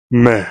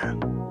Man,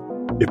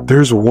 if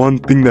there's one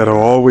thing that'll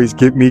always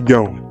get me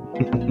going,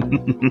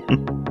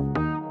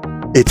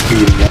 it's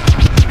beating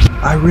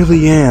up. I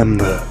really am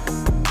the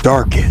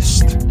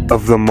darkest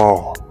of them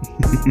all.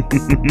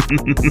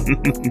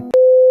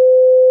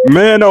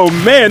 Man, oh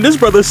man, this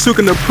brother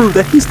Sukuna proved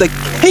that he's the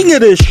king of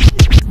this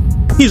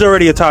shit. He's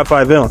already a top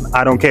 5 villain,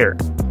 I don't care.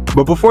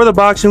 But before the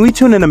boxing, we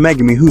tune into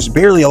Megumi, who's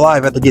barely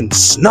alive after getting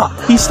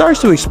snuffed. He starts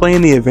to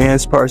explain the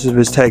advanced parts of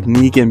his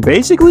technique, and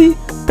basically,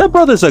 that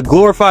brother's a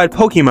glorified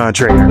Pokemon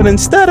trainer. But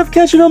instead of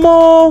catching them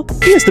all,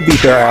 he has to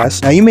beat their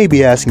ass. Now you may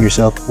be asking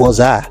yourself, well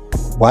Zai,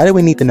 why do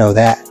we need to know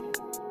that?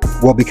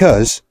 Well,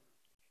 because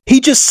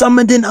he just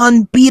summoned an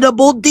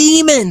unbeatable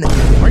demon!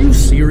 Are you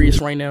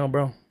serious right now,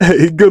 bro?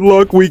 Hey, good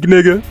luck, weak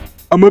nigga.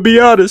 I'ma be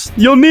honest,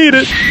 you'll need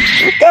it.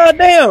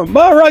 Goddamn,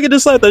 Mahoraga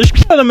just slapped the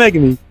shit out of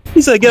Megumi.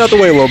 He said, get out the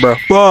way, little bro.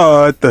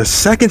 But the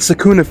second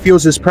Sukuna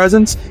feels his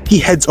presence, he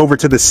heads over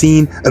to the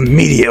scene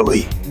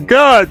immediately.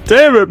 God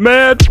damn it,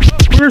 man.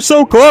 We were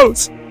so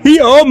close. He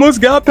almost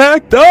got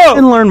packed up.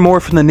 And learn more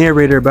from the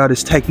narrator about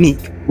his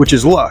technique, which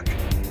is luck.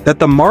 That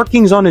the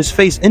markings on his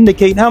face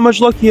indicate how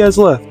much luck he has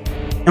left.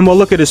 And well,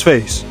 look at his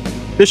face.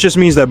 This just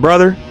means that,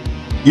 brother,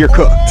 you're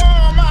cooked.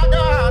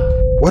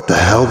 What the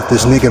hell did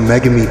this nigga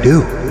Megumi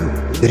do?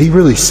 Did he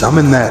really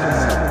summon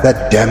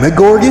that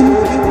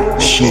Demogorgon?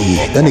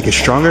 Shit, that nigga's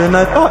stronger than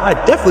I thought. I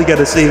definitely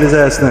gotta save his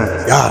ass then.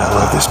 God, I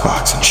love this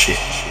boxing shit.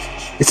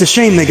 It's a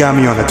shame they got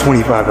me on the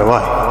 25 to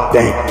life.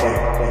 Dang.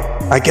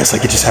 I guess I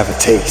could just have a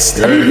taste.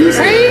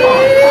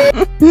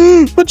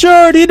 But you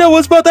already know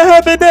what's about to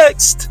happen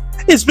next.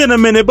 It's been a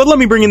minute, but let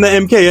me bring in the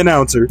MK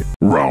announcer.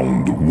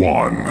 Round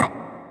 1.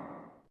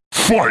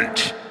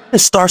 Fight! It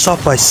starts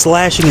off by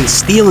slashing and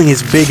stealing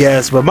his big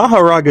ass, but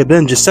Mahoraga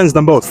then just sends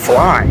them both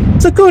flying.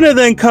 Sukuna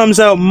then comes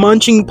out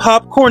munching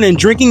popcorn and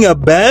drinking a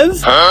bev?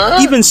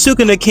 Even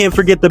Sukuna can't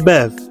forget the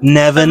bev.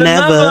 Never,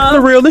 never. For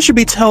real, this should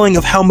be telling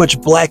of how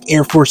much Black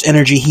Air Force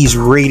energy he's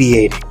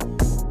radiating.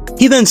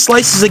 He then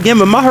slices again,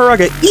 but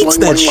Mahoraga eats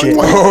that shit.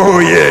 Oh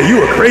yeah,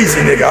 you a crazy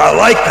nigga, I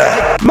like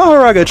that.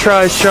 Mahoraga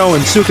tries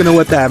showing Sukuna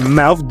what that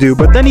mouth do,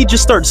 but then he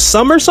just starts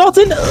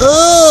somersaulting?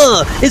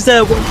 Ugh! Is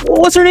that,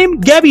 what's her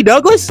name? Gabby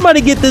Douglas?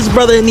 Somebody get this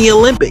brother in the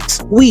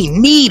Olympics. We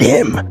need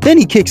him. Then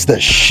he kicks the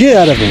shit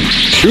out of him.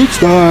 Shoot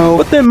style.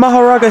 But then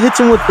Mahoraga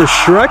hits him with the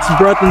Shrek's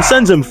breath and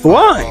sends him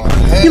flying.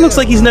 He looks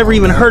like he's never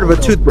even heard of a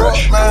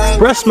toothbrush.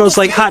 Breath smells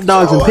like hot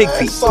dogs and pig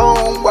feet.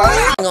 I'm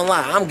gonna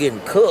lie, I'm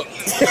getting cooked.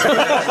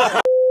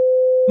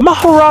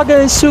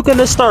 Mahoraga and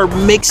Sukuna start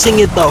mixing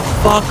it the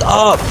fuck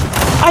up.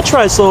 I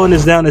tried slowing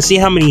this down to see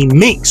how many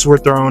minks were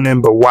thrown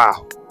in, but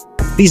wow.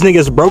 These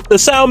niggas broke the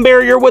sound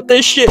barrier with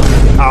this shit.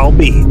 I'll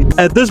be.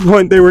 At this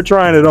point, they were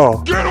trying it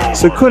all.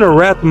 Sukuna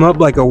wrapped him up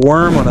like a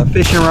worm on a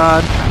fishing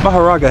rod.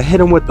 Mahoraga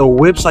hit him with the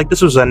whips like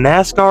this was a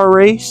NASCAR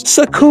race.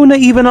 Sukuna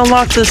even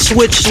unlocked the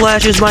switch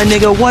slashes, my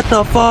nigga. What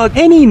the fuck?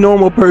 Any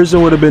normal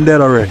person would have been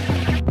dead already.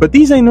 But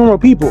these ain't normal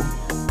people.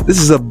 This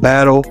is a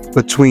battle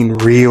between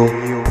real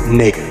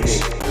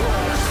niggas.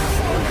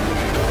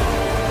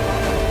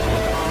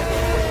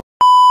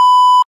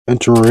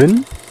 Enter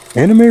in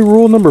anime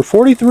rule number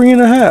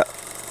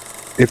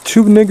 43.5. If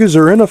two niggas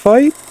are in a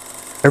fight,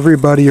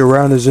 everybody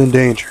around is in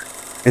danger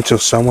until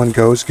someone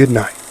goes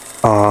goodnight.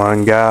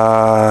 On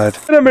God.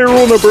 Anime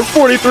rule number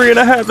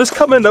 43.5 is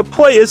coming into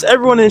play as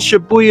everyone in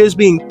Shibuya is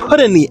being put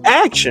in the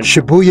action.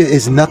 Shibuya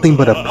is nothing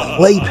but a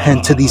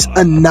playpen to these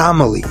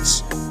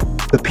anomalies.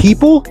 The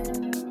people?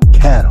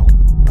 Cattle.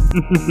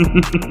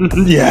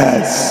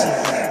 Yes.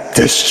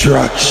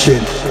 Destruction.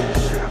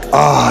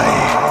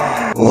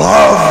 I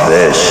love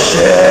this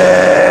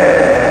shit.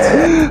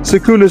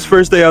 Sukuna's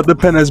first day out the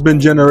pen has been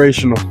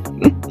generational.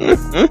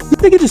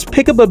 They could just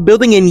pick up a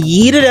building and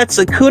yeet it at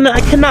Sukuna.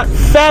 I cannot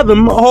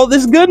fathom all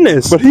this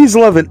goodness. But he's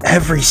loving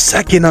every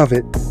second of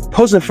it.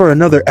 Posing for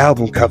another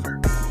album cover.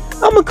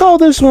 I'ma call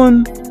this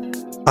one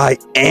I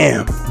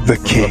Am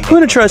the King.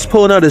 Sukuna tries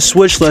pulling out his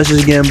switch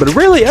slashes again, but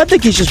really, I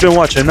think he's just been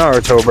watching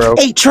Naruto, bro.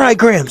 8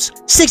 trigrams,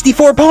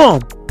 64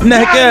 palm.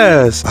 Neck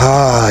ass.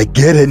 Ah, I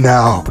get it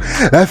now.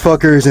 That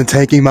fucker isn't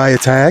tanking my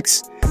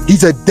attacks.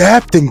 He's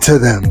adapting to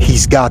them.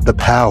 He's got the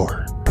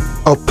power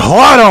of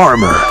plot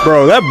armor.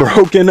 Bro, that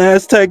broken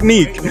ass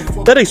technique.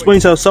 That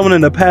explains how someone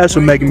in the past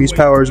with Megumi's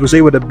powers was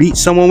able to beat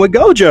someone with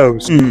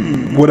Gojo's.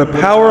 With a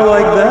power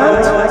like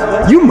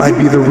that, you might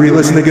be the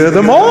realest nigga of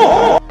them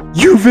all.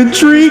 You've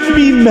intrigued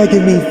me,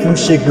 Megumi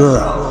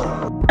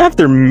Fushiguro.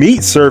 After meat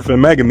surfing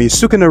Megumi,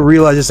 Sukuna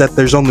realizes that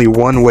there's only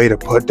one way to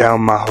put down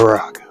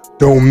Mahoraga.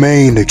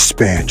 Domain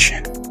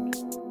expansion.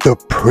 The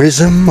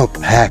Prism of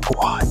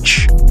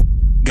Packwatch.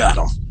 Got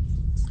him.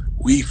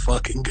 We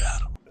fucking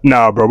got him.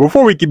 Nah, bro,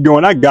 before we keep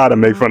going, I gotta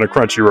make fun of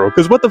Crunchyroll,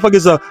 because what the fuck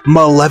is a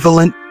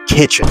malevolent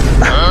kitchen?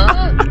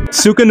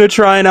 Sukuna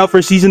trying out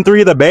for season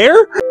 3 of The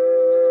Bear?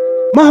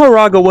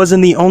 Mahoraga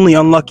wasn't the only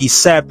unlucky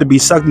sap to be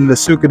sucked into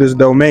Sukuna's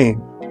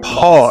domain.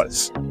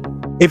 Pause.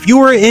 If you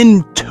were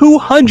in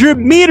 200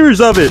 meters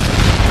of it,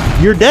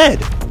 you're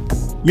dead.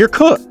 You're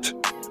cooked.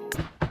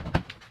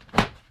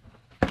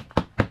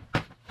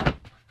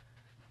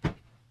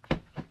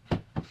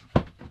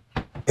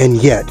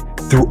 And yet,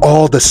 Through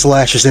all the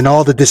slashes and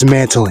all the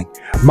dismantling,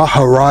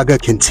 Mahoraga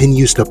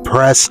continues to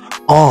press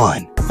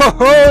on.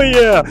 Oh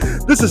yeah,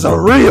 this is a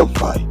real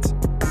fight.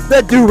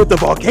 That dude with the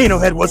volcano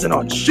head wasn't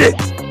on shit.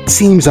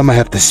 Seems I'ma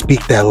have to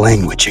speak that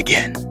language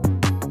again.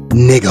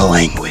 Nigga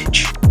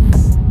language.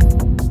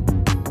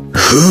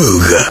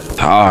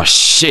 Oh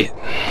shit,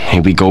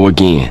 here we go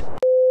again.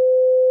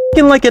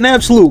 Looking like an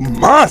absolute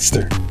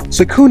monster.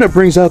 Sukuna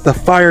brings out the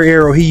fire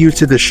arrow he used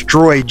to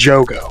destroy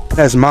Jogo,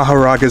 as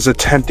Mahoraga's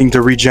attempting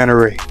to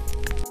regenerate.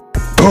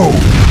 Boom!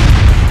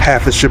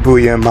 Half of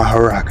Shibuya and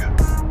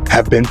Mahoraga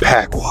have been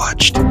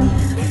pack-watched.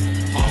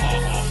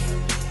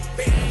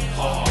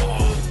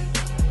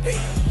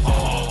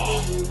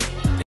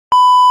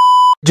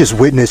 Just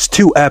witnessed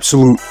 2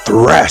 absolute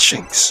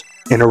thrashings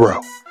in a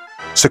row.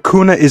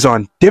 Sukuna is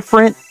on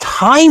different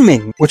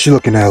timing. What you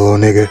looking at, little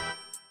nigga?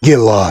 Get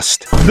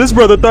lost. This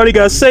brother thought he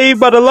got saved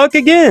by the luck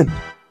again.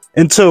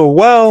 Until,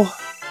 well,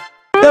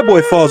 that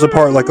boy falls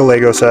apart like a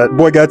Lego set.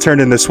 Boy got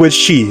turned into Swiss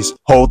cheese.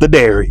 Hold the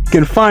dairy.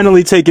 Can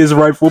finally take his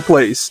rightful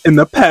place in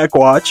the Pack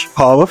Watch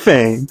Hall of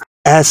Fame.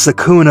 As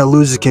Sukuna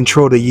loses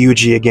control to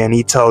Yuji again,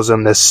 he tells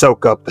him to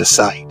soak up the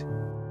sight.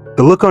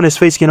 The look on his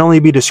face can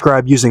only be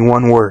described using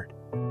one word.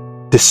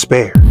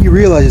 Despair. He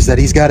realizes that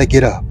he's got to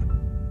get up,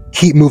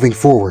 keep moving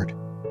forward,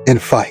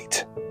 and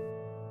fight.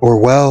 Or,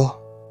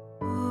 well,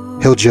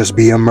 he'll just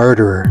be a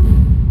murderer.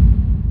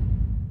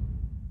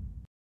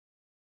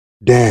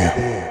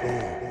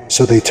 Damn.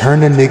 So they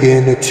turn the nigga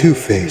into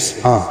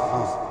Two-Face,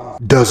 huh?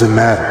 Doesn't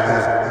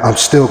matter. I'm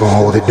still gonna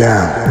hold it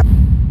down.